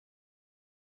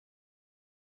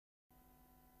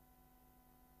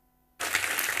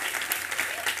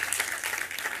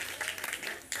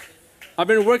I've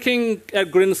been working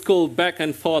at Green School back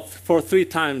and forth for 3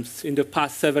 times in the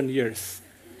past 7 years.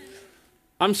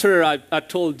 I'm sure I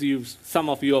told you, some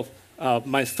of you, of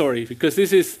my story, because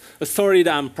this is a story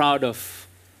that I'm proud of.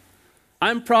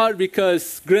 I'm proud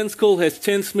because Green School has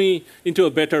changed me into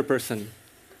a better person,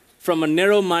 from a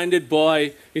narrow-minded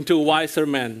boy into a wiser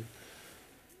man,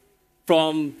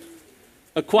 from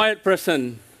a quiet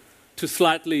person to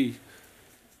slightly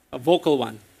a vocal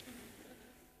one,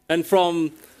 and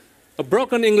from a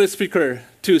broken English speaker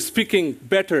to speaking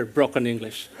better broken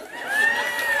English.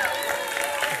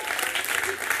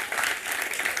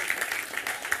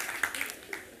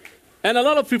 And a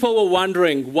lot of people were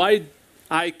wondering why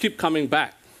I keep coming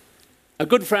back. A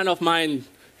good friend of mine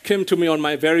came to me on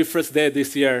my very first day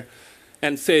this year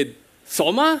and said,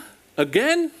 "Soma,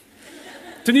 again?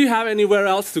 Don't you have anywhere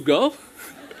else to go?"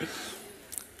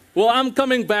 Well, I'm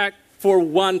coming back for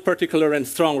one particular and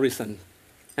strong reason,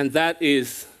 and that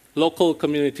is local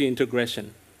community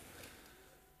integration.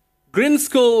 Green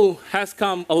School has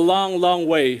come a long, long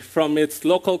way from its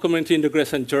local community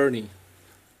integration journey.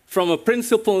 From a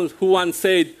principal who once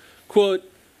said, quote,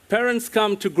 "Parents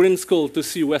come to Green School to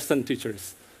see Western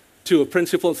teachers," to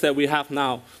principals that we have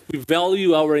now. We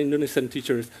value our Indonesian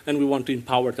teachers and we want to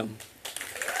empower them.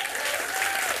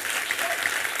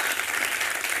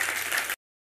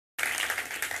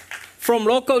 From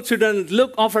local children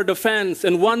look over the fence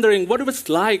and wondering what it was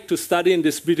like to study in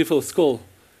this beautiful school,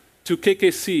 to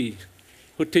KKC,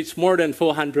 who teach more than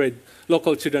 400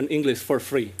 local children English for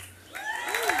free.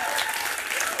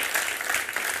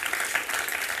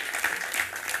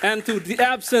 And to the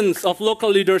absence of local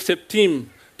leadership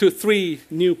team, to 3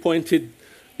 new appointed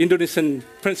Indonesian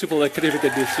principal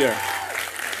accredited this year.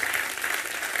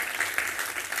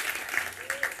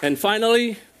 And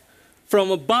finally,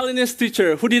 from a Balinese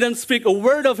teacher who didn't speak a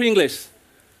word of English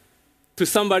to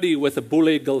somebody with a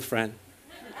bule girlfriend.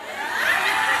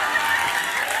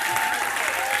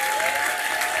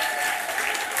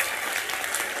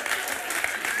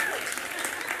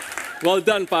 Well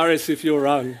done, Paris, if you're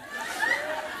wrong.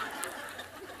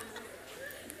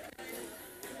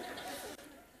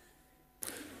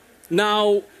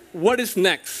 Now, what is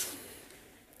next?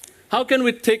 How can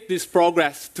we take this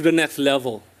progress to the next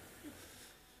level?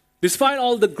 Despite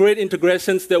all the great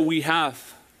integrations that we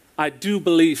have, I do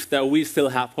believe that we still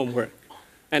have homework.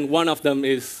 And one of them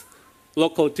is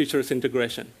local teachers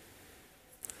integration.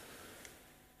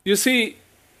 You see,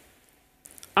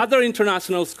 other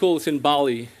international schools in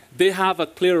Bali, they have a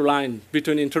clear line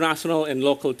between international and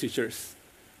local teachers.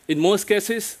 In most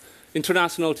cases,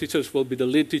 international teachers will be the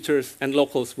lead teachers and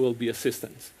locals will be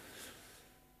assistants.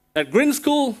 At Green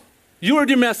School, you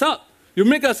already mess up. You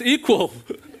make us equal.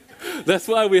 That's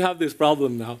why we have this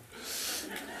problem now.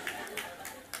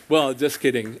 Well, just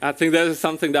kidding. I think that is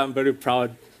something that I'm very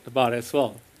proud about as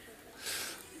well.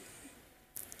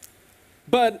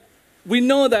 But we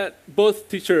know that both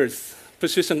teachers'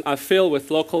 positions are filled with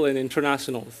local and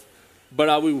internationals. But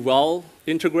are we well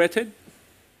integrated?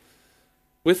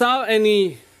 Without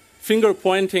any finger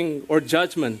pointing or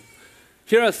judgment,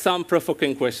 here are some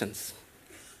provoking questions.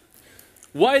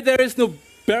 Why there is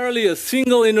barely a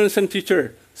single Indonesian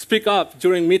teacher speak up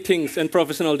during meetings and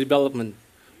professional development?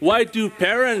 Why do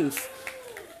parents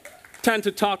tend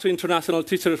to talk to international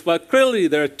teachers, but clearly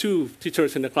there are 2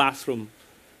 teachers in the classroom?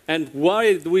 And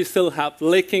why do we still have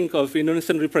lacking of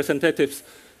Indonesian representatives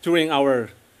during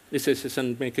our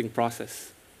decision-making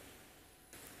process?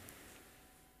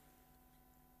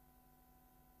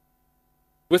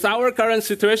 With our current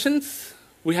situations,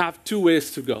 we have 2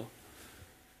 ways to go.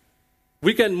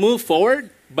 We can move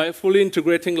forward by fully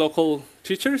integrating local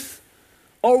teachers,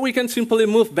 or we can simply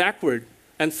move backward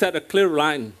and set a clear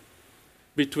line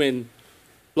between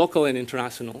local and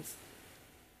internationals.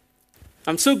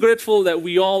 I'm so grateful that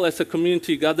we all as a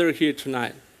community gather here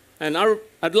tonight. And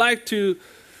I'd like to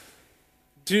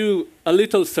do a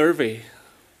little survey.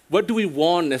 What do we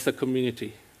want as a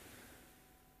community?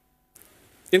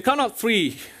 In count of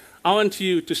 3, I want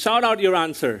you to shout out your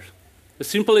answer.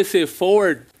 Simply say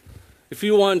forward if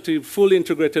you want to fully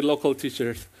integrated local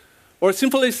teachers. Or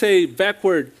simply say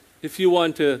backward if you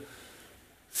want to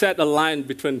set a line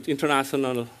between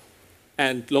international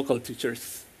and local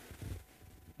teachers.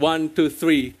 1, 2,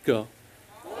 3, go.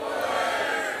 Forward.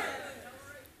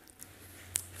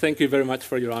 Thank you very much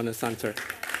for your honest answer.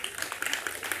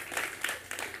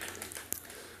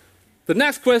 The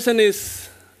next question is,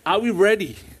 are we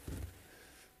ready?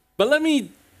 But let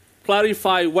me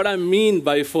clarify what I mean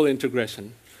by full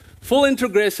integration. Full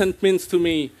integration means to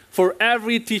me, for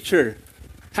every teacher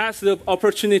has the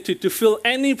opportunity to fill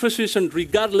any position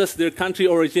regardless their country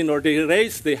origin or the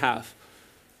race they have.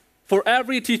 for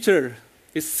every teacher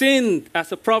is seen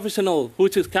as a professional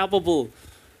which is capable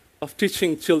of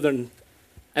teaching children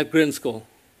at grade school.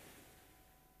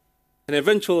 And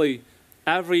eventually,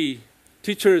 every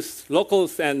teachers,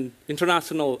 locals and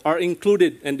international, are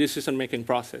included in decision-making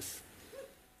process.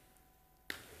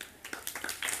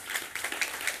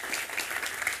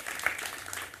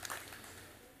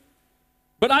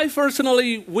 But I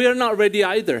personally, we're not ready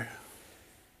either.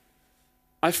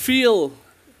 I feel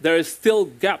there is still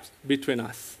gaps between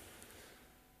us.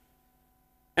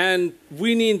 And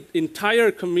we need entire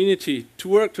community to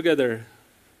work together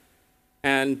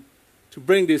and to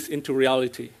bring this into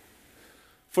reality.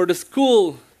 For the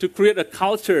school to create a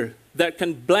culture that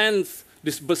can blend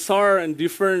this bizarre and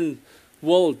different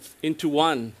worlds into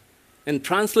one and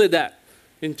translate that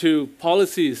into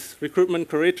policies, recruitment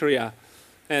criteria,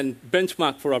 and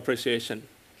benchmark for appreciation.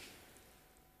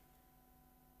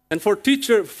 And for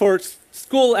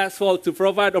school as well to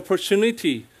provide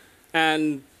opportunity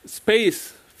and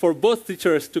space for both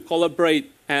teachers to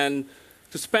collaborate and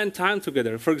to spend time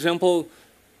together. For example,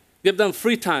 give them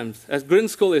free time, as grade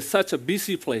school is such a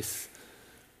busy place.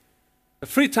 The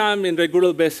free time in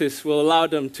regular basis will allow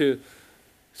them to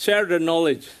share their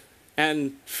knowledge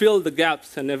and fill the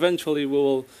gaps, and eventually we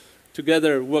will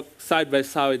together work side by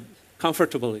side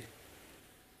comfortably.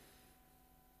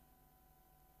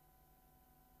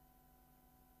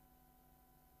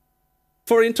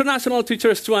 For international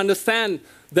teachers to understand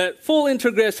that full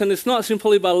integration is not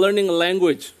simply about learning a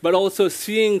language, but also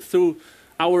seeing through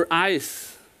our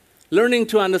eyes, learning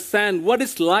to understand what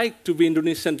it's like to be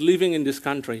Indonesian living in this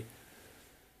country.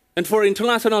 And for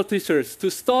international teachers to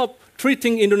stop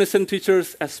treating Indonesian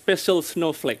teachers as special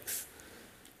snowflakes.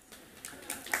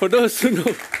 For those who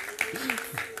know,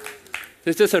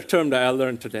 it's just a term that I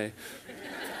learned today.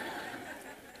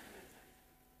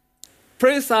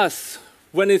 Praise us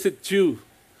when it's due,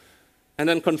 and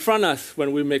then confront us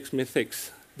when we make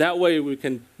mistakes. That way we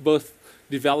can both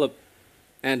develop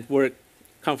and work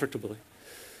comfortably.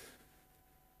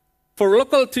 For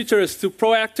local teachers to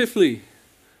proactively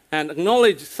and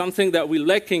acknowledge something that we're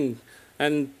lacking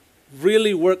and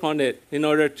really work on it in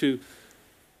order to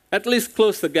at least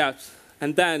close the gaps,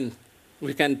 and then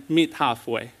we can meet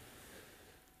halfway.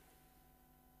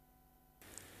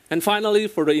 And finally,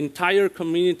 for the entire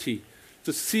community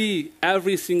to see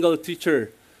every single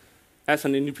teacher as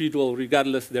an individual,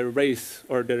 regardless their race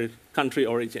or their country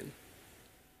origin.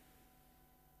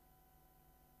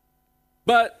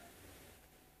 But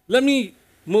let me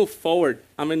move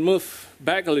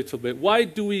back a little bit. Why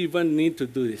do we even need to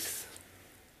do this?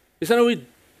 Isn't we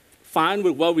fine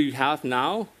with what we have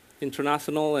now?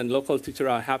 International and local teachers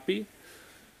are happy?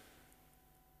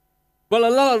 Well,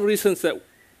 a lot of reasons that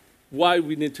why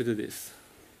we need to do this.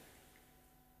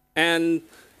 And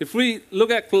if we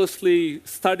look at closely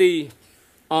study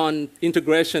on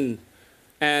integration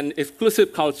and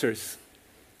exclusive cultures,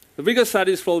 the biggest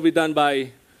studies will be done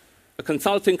by a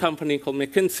consulting company called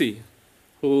McKinsey,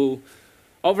 who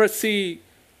oversee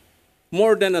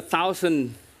more than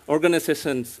 1,000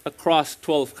 organizations across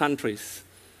 12 countries.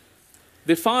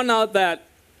 They found out that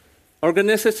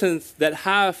organizations that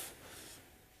have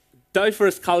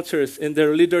diverse cultures in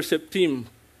their leadership team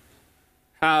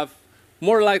have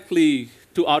more likely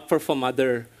to outperform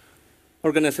other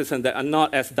organizations that are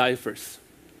not as diverse.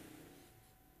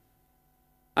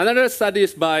 Another study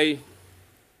is by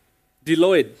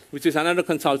Deloitte, which is another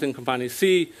consulting company,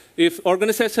 see if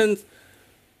organizations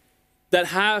that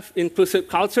have inclusive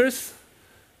cultures,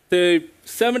 the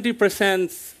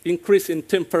 70% increase in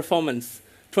team performance,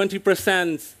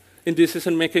 20% in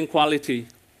decision-making quality,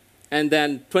 and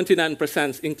then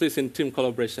 29% increase in team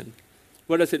collaboration.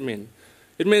 What does it mean?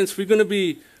 It means we're going to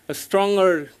be a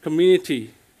stronger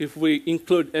community if we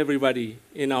include everybody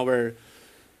in our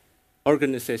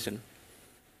organization.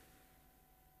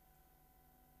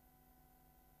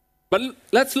 But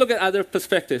let's look at other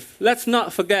perspectives. Let's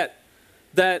not forget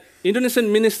that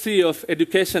Indonesian Ministry of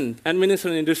Education and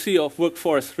Ministry of Industry of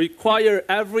Workforce require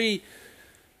every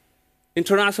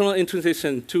international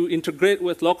institution to integrate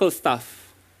with local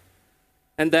staff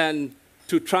and then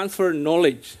to transfer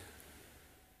knowledge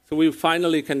so we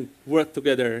finally can work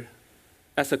together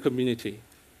as a community.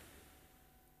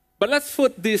 But let's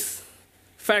put these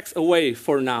facts away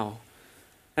for now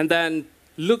and then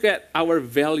look at our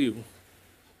value.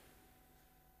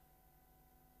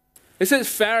 Is it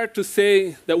fair to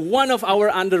say that one of our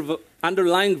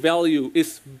underlying value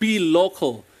is be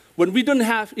local? When we don't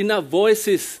have enough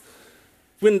voices,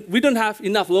 when we don't have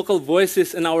enough local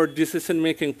voices in our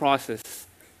decision-making process.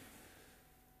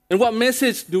 And what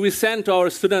message do we send to our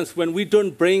students when we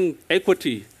don't bring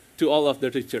equity to all of the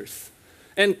teachers?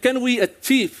 And can we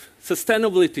achieve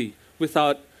sustainability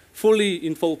without fully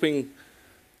involving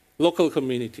local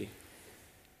community?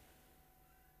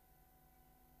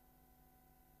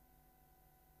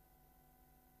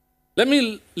 Let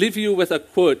me leave you with a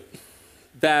quote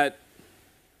that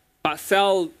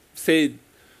Pascal said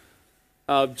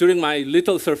during my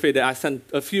little survey that I sent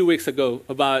a few weeks ago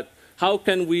about how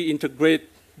can we integrate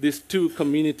these two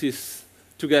communities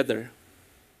together.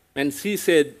 And he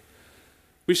said,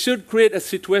 we should create a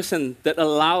situation that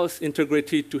allows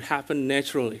integrity to happen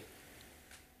naturally.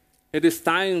 It is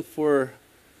time for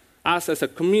us as a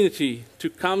community to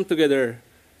come together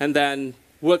and then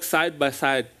work side by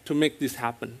side to make this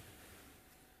happen.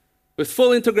 With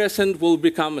full integration, we'll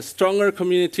become a stronger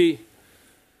community,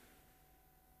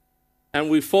 and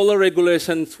we follow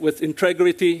regulations with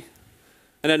integrity,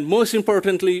 and then most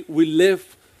importantly, we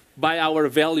live by our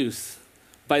values.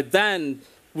 By then,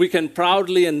 we can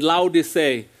proudly and loudly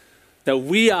say that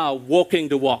we are walking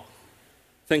the walk.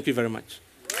 Thank you very much.